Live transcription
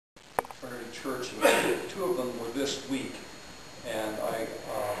Trinity Church, and two of them were this week, and I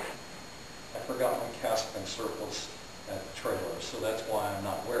forgot my cassock and surplice at the trailer, so that's why I'm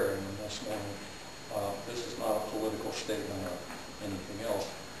not wearing them this morning. This is not a political statement or anything else.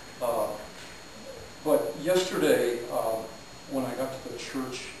 But yesterday, when I got to the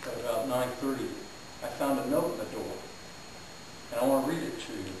church at about 9:30, I found a note in the door, and I want to read it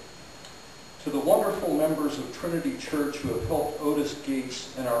to you. To the wonderful members of Trinity Church who have helped Otis Gates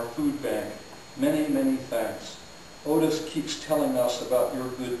and our food bank, many, many thanks. Otis keeps telling us about your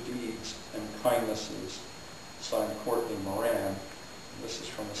good deeds and kindnesses. Signed, Courtney Moran. This is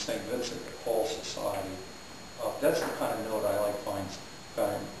from the St. Vincent de Paul Society. That's the kind of note I like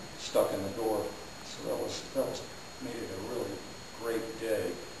finding stuck in the door. So that was made it a really great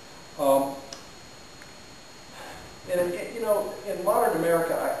day. And in modern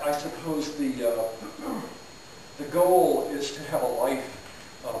America, I suppose the goal is to have a life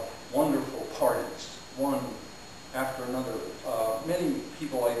of wonderful parties, one after another. Many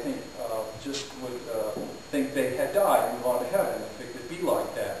people, I think, just would think they had died and gone to heaven if it could be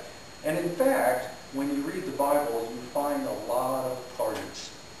like that. And in fact, when you read the Bible, you find a lot of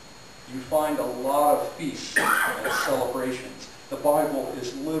parties. You find a lot of feasts and celebrations. The Bible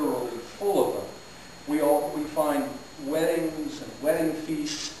is literally full of them. We find weddings and wedding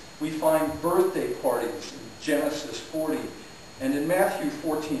feasts. We find birthday parties in Genesis 40. And in Matthew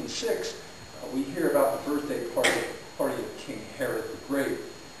 14:6, we hear about the birthday party of King Herod the Great.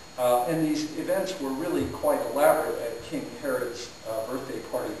 And these events were really quite elaborate. At King Herod's birthday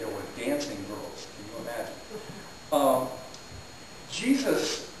party, there were dancing girls. Can you imagine?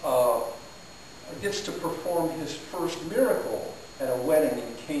 Jesus gets to perform his first miracle at a wedding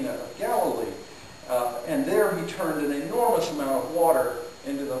in Cana of Galilee. And there he turned an enormous amount of water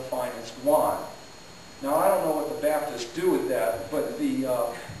into the finest wine. Now, I don't know what the Baptists do with that, but the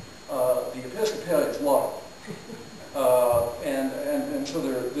Episcopalians love it. And so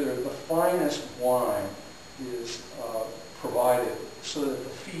the finest wine is provided so that the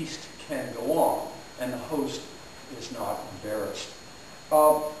feast can go on and the host is not embarrassed.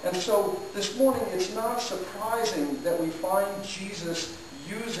 And so this morning, it's not surprising that we find Jesus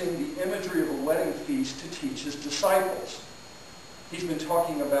using the imagery of a wedding feast to teach his disciples. He's been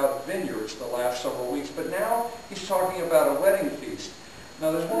talking about vineyards the last several weeks, but now he's talking about a wedding feast.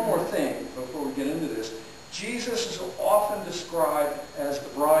 Now there's one more thing before we get into this. Jesus is often described as the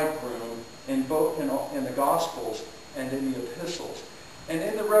bridegroom in the Gospels and in the epistles. And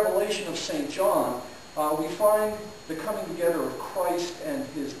in the Revelation of St. John, we find the coming together of Christ and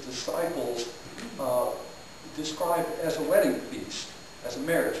his disciples described as a wedding feast, as a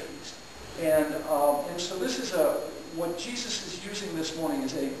marriage feast. And so this is what Jesus is using this morning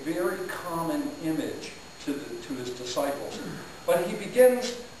is a very common image to his disciples. But he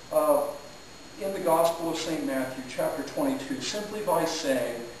begins in the Gospel of St. Matthew, chapter 22, simply by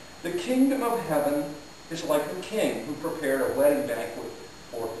saying, the kingdom of heaven is like a king who prepared a wedding banquet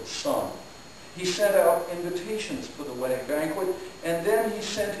for his son. He sent out invitations for the wedding banquet, and then he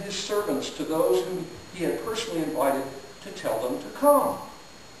sent his servants to those whom he had personally invited to tell them to come.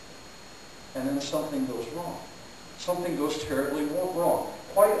 And then something goes wrong. Something goes terribly wrong.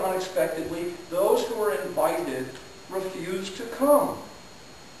 Quite unexpectedly, those who were invited refused to come.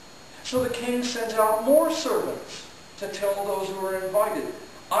 So the king sends out more servants to tell those who were invited,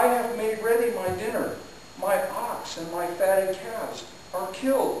 I have made ready my dinner. My ox and my fatted calves are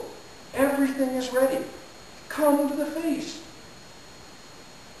killed. Everything is ready. Come to the feast.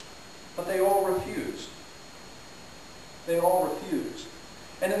 But they all refused. They all refused.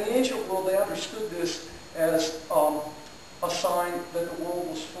 And in the ancient world, they understood this as a sign that the world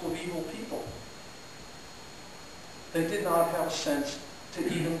was full of evil people. They did not have a sense to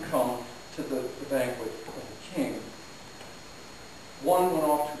even come to the banquet of the king. One went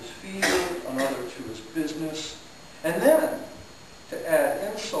off to his field, another to his business. And then, to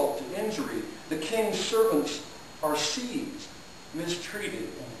add insult to injury, the king's servants are seized, mistreated,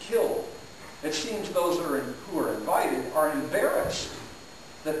 and killed. It seems those who are invited are embarrassed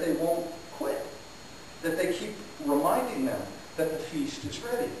that they won't quit, that they keep reminding them that the feast is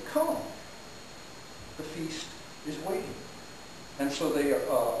ready. Come. The feast is waiting. And so the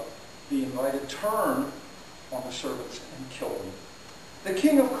invited turn on the servants and kill them. The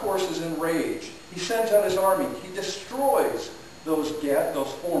king, of course, is enraged. He sends out his army. He destroys those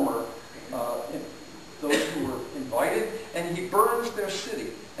former, those who were invited, and he burns their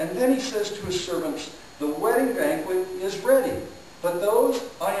city. And then he says to his servants, the wedding banquet is ready, but those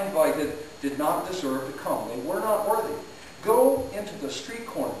I invited did not deserve to come. They were not worthy. Go into the street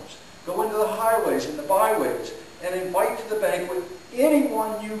corners, go into the highways and the byways, and invite to the banquet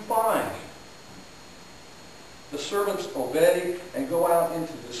anyone you find. The servants obey and go out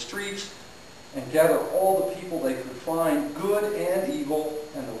into the streets and gather all the people they could find, good and evil,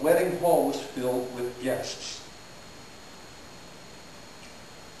 and the wedding hall was filled with guests.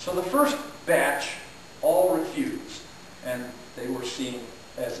 So the first batch all refused, and they were seen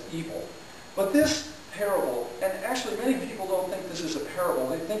as evil. But this parable, and actually many people don't think this is a parable,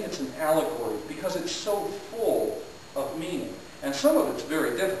 they think it's an allegory because it's so full of meaning. And some of it's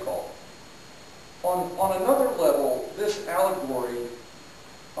very difficult. On another level, this allegory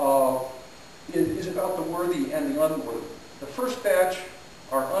is about the worthy and the unworthy. The first batch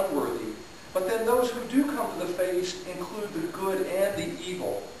are unworthy, but then those who do come to the feast include the good and the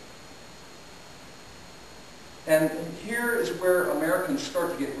evil. And here is where Americans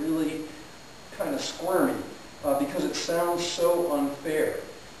start to get really kind of squirmy because it sounds so unfair.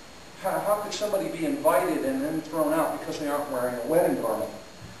 How could somebody be invited and then thrown out because they aren't wearing a wedding garment?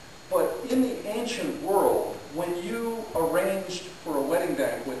 But in the ancient world, when you arranged for a wedding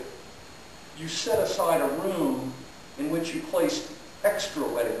banquet, you set aside a room in which you placed extra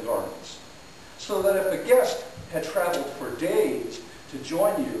wedding garments. So that if a guest had traveled for days to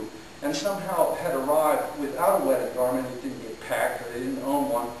join you and somehow had arrived without a wedding garment, it didn't get packed or they didn't own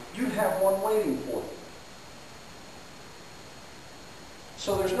one, you'd have one waiting for them.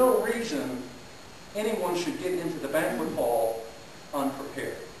 So there's no reason anyone should get into the banquet hall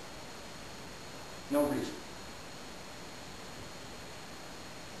unprepared. No reason.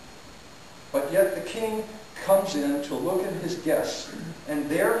 But yet the king comes in to look at his guests, and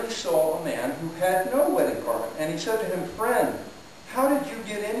there he saw a man who had no wedding garment. And he said to him, "Friend, how did you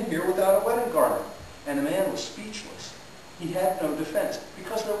get in here without a wedding garment?" And the man was speechless. He had no defense,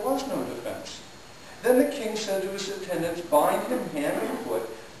 because there was no defense. Then the king said to his attendants, "Bind him hand and foot,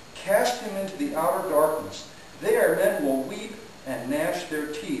 cast him into the outer darkness. There men will weep and gnash their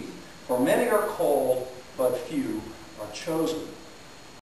teeth, for many are called, but few are chosen."